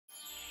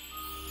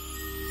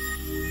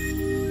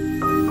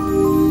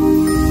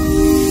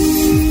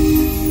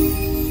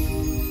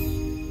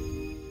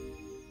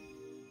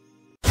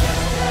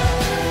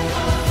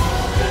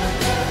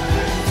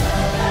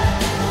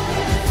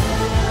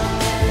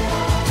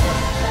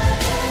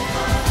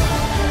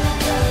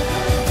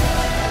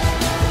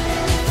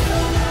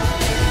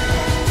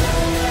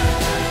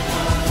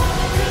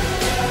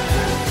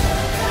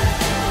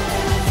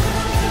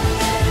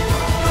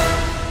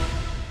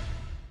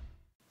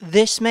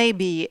This may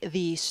be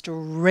the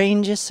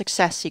strangest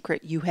success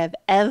secret you have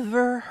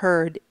ever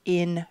heard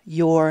in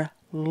your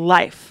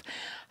life.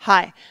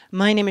 Hi,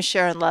 my name is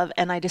Sharon Love,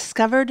 and I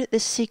discovered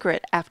this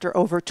secret after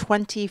over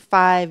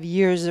 25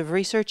 years of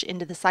research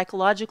into the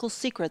psychological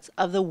secrets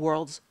of the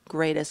world's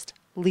greatest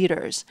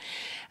leaders.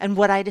 And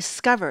what I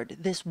discovered,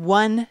 this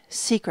one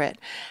secret,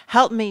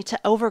 helped me to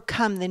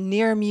overcome the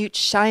near-mute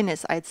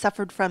shyness I had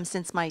suffered from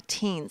since my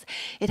teens.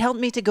 It helped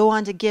me to go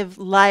on to give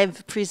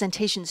live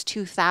presentations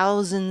to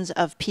thousands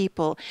of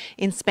people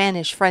in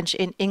Spanish, French,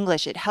 and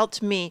English. It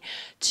helped me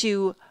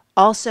to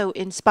also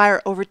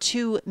inspire over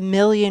 2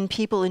 million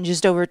people in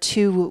just over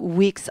 2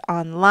 weeks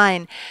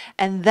online.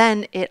 And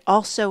then it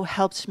also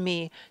helped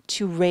me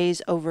to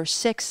raise over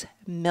 $6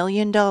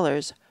 million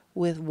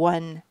with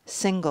one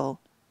single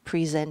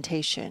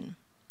presentation.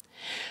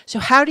 So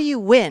how do you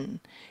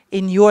win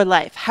in your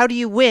life? How do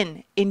you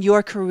win in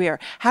your career?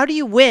 How do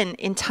you win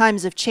in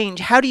times of change?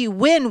 How do you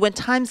win when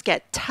times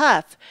get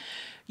tough?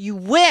 You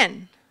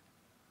win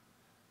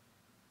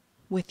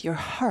with your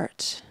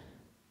heart.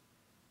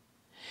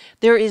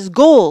 There is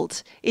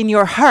gold in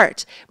your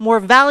heart,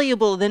 more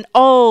valuable than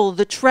all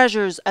the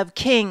treasures of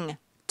King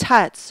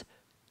Tut's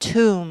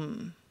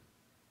tomb.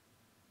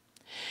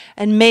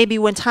 And maybe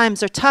when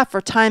times are tough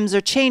or times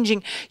are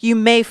changing, you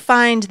may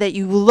find that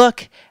you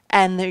look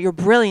and that your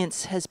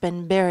brilliance has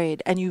been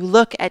buried. And you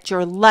look at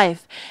your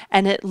life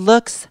and it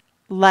looks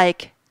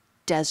like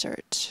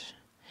desert.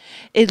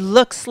 It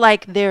looks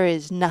like there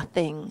is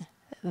nothing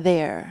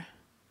there.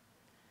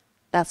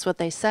 That's what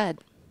they said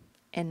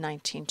in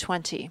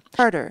 1920.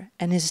 Carter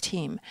and his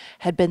team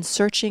had been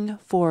searching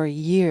for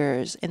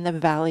years in the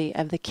Valley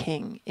of the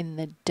King in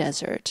the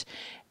desert,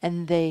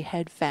 and they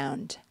had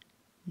found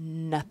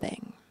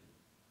nothing.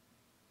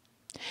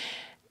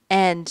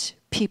 And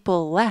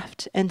people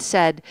left and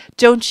said,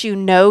 "Don't you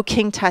know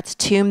King Tut's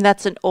tomb?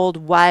 That's an old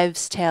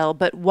wives' tale."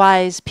 But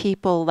wise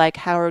people like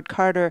Howard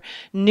Carter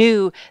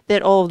knew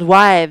that old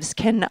wives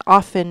can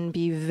often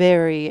be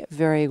very,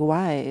 very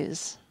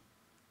wise.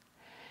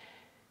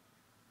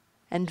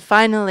 And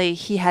finally,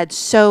 he had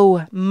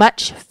so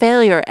much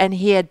failure, and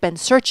he had been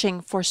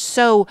searching for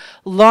so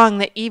long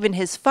that even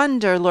his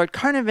funder, Lord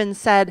Carnarvon,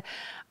 said,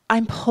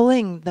 "I'm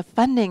pulling the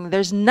funding.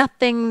 There's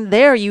nothing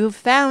there. You've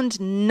found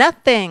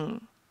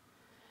nothing."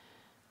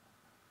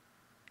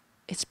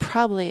 It's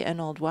probably an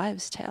old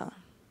wives' tale.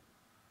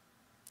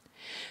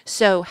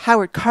 So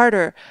Howard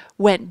Carter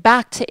went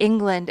back to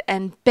England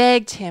and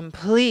begged him,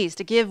 please,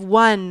 to give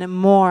one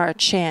more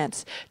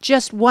chance,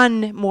 just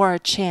one more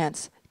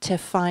chance to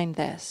find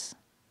this.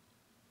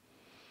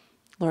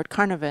 Lord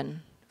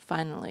Carnarvon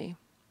finally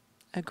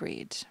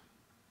agreed.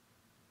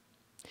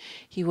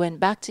 He went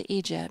back to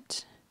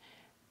Egypt,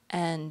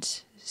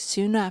 and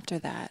soon after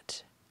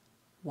that,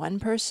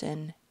 one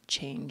person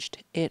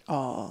changed it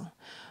all.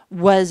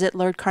 Was it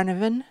Lord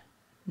Carnarvon?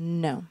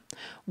 No.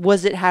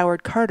 Was it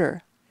Howard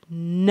Carter?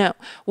 No.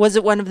 Was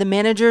it one of the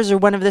managers or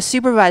one of the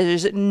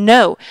supervisors?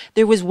 No.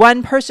 There was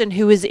one person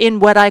who was in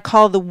what I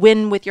call the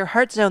win with your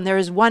heart zone. There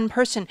is one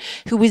person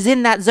who was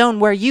in that zone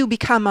where you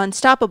become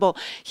unstoppable.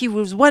 He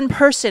was one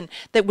person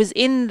that was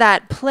in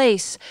that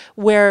place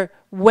where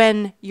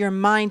when your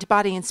mind,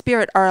 body, and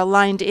spirit are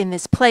aligned in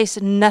this place,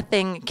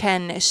 nothing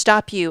can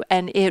stop you.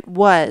 And it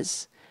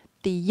was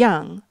the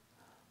young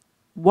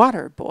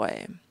water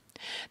boy.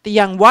 The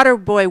young water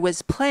boy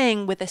was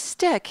playing with a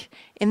stick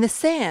in the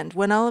sand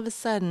when all of a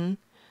sudden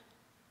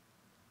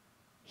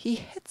he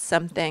hit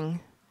something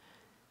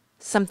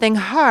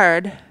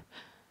hard.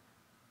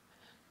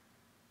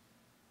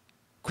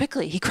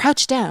 Quickly, he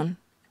crouched down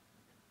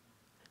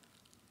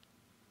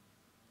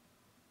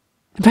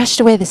and brushed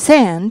away the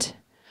sand.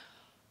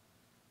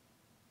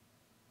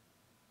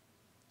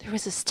 There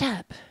was a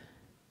step.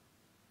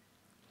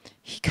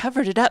 He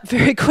covered it up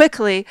very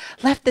quickly,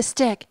 left the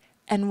stick,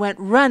 and went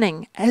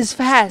running as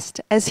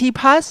fast as he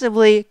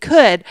possibly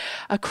could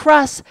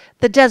across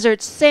the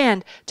desert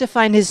sand to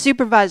find his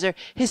supervisor,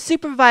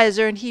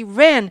 and he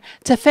ran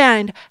to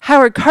find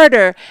Howard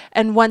Carter.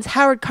 And once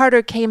Howard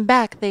Carter came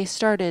back, they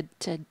started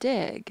to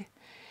dig.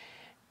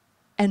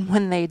 And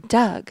when they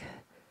dug,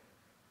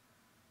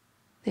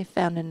 they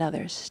found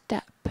another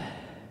step.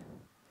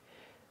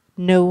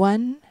 No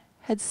one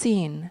had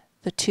seen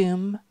the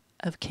tomb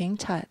of King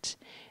Tut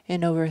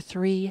in over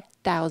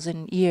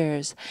 3,000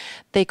 years.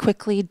 They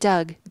quickly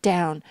dug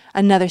down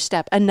another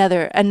step,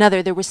 another.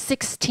 There were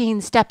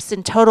 16 steps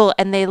in total,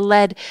 and they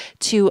led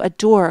to a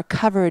door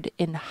covered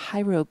in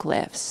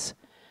hieroglyphs.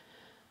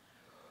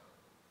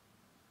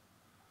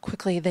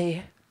 Quickly,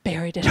 they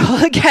buried it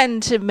all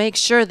again to make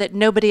sure that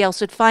nobody else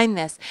would find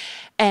this.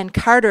 And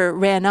Carter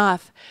ran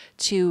off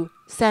to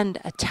send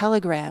a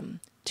telegram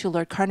to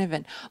Lord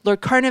Carnarvon.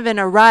 Lord Carnarvon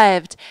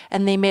arrived,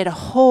 and they made a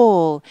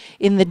hole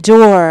in the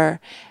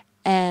door.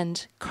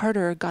 And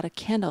Carter got a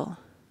candle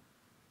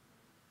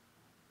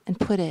and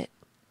put it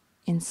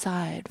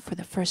inside for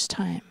the first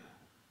time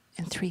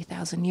in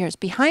 3,000 years.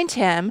 Behind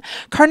him,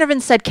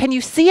 Carnarvon said, "Can you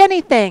see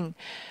anything?"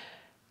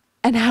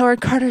 And Howard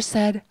Carter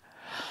said,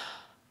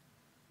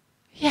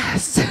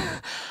 "Yes."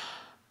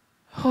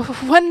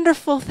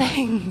 wonderful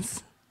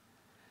things.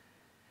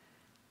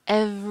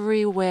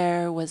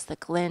 Everywhere was the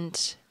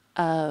glint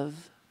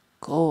of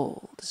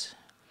gold.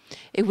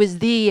 It was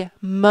the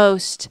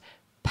most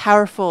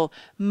powerful,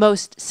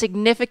 most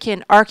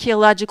significant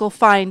archaeological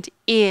find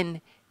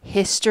in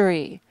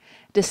history,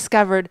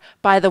 discovered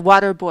by the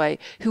water boy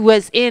who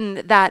was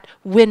in that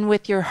win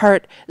with your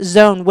heart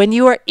zone. When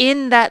you are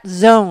in that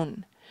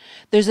zone,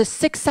 there's a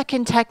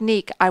 6-second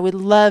technique I would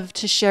love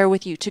to share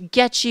with you to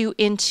get you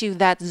into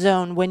that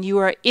zone. When you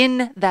are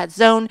in that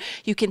zone,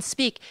 you can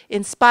speak,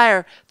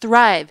 inspire,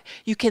 thrive.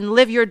 You can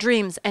live your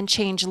dreams and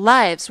change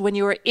lives. When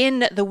you are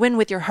in the win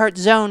with your heart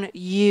zone,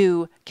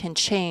 you can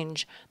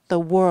change the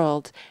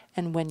world.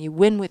 And when you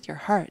win with your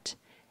heart,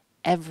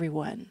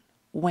 everyone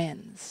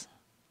wins.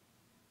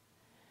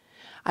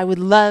 I would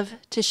love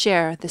to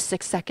share the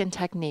 6-second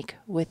technique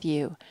with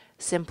you.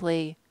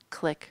 Simply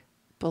click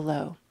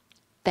below.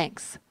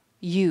 Thanks.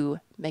 You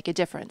make a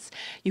difference.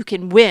 You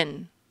can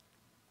win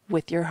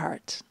with your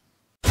heart.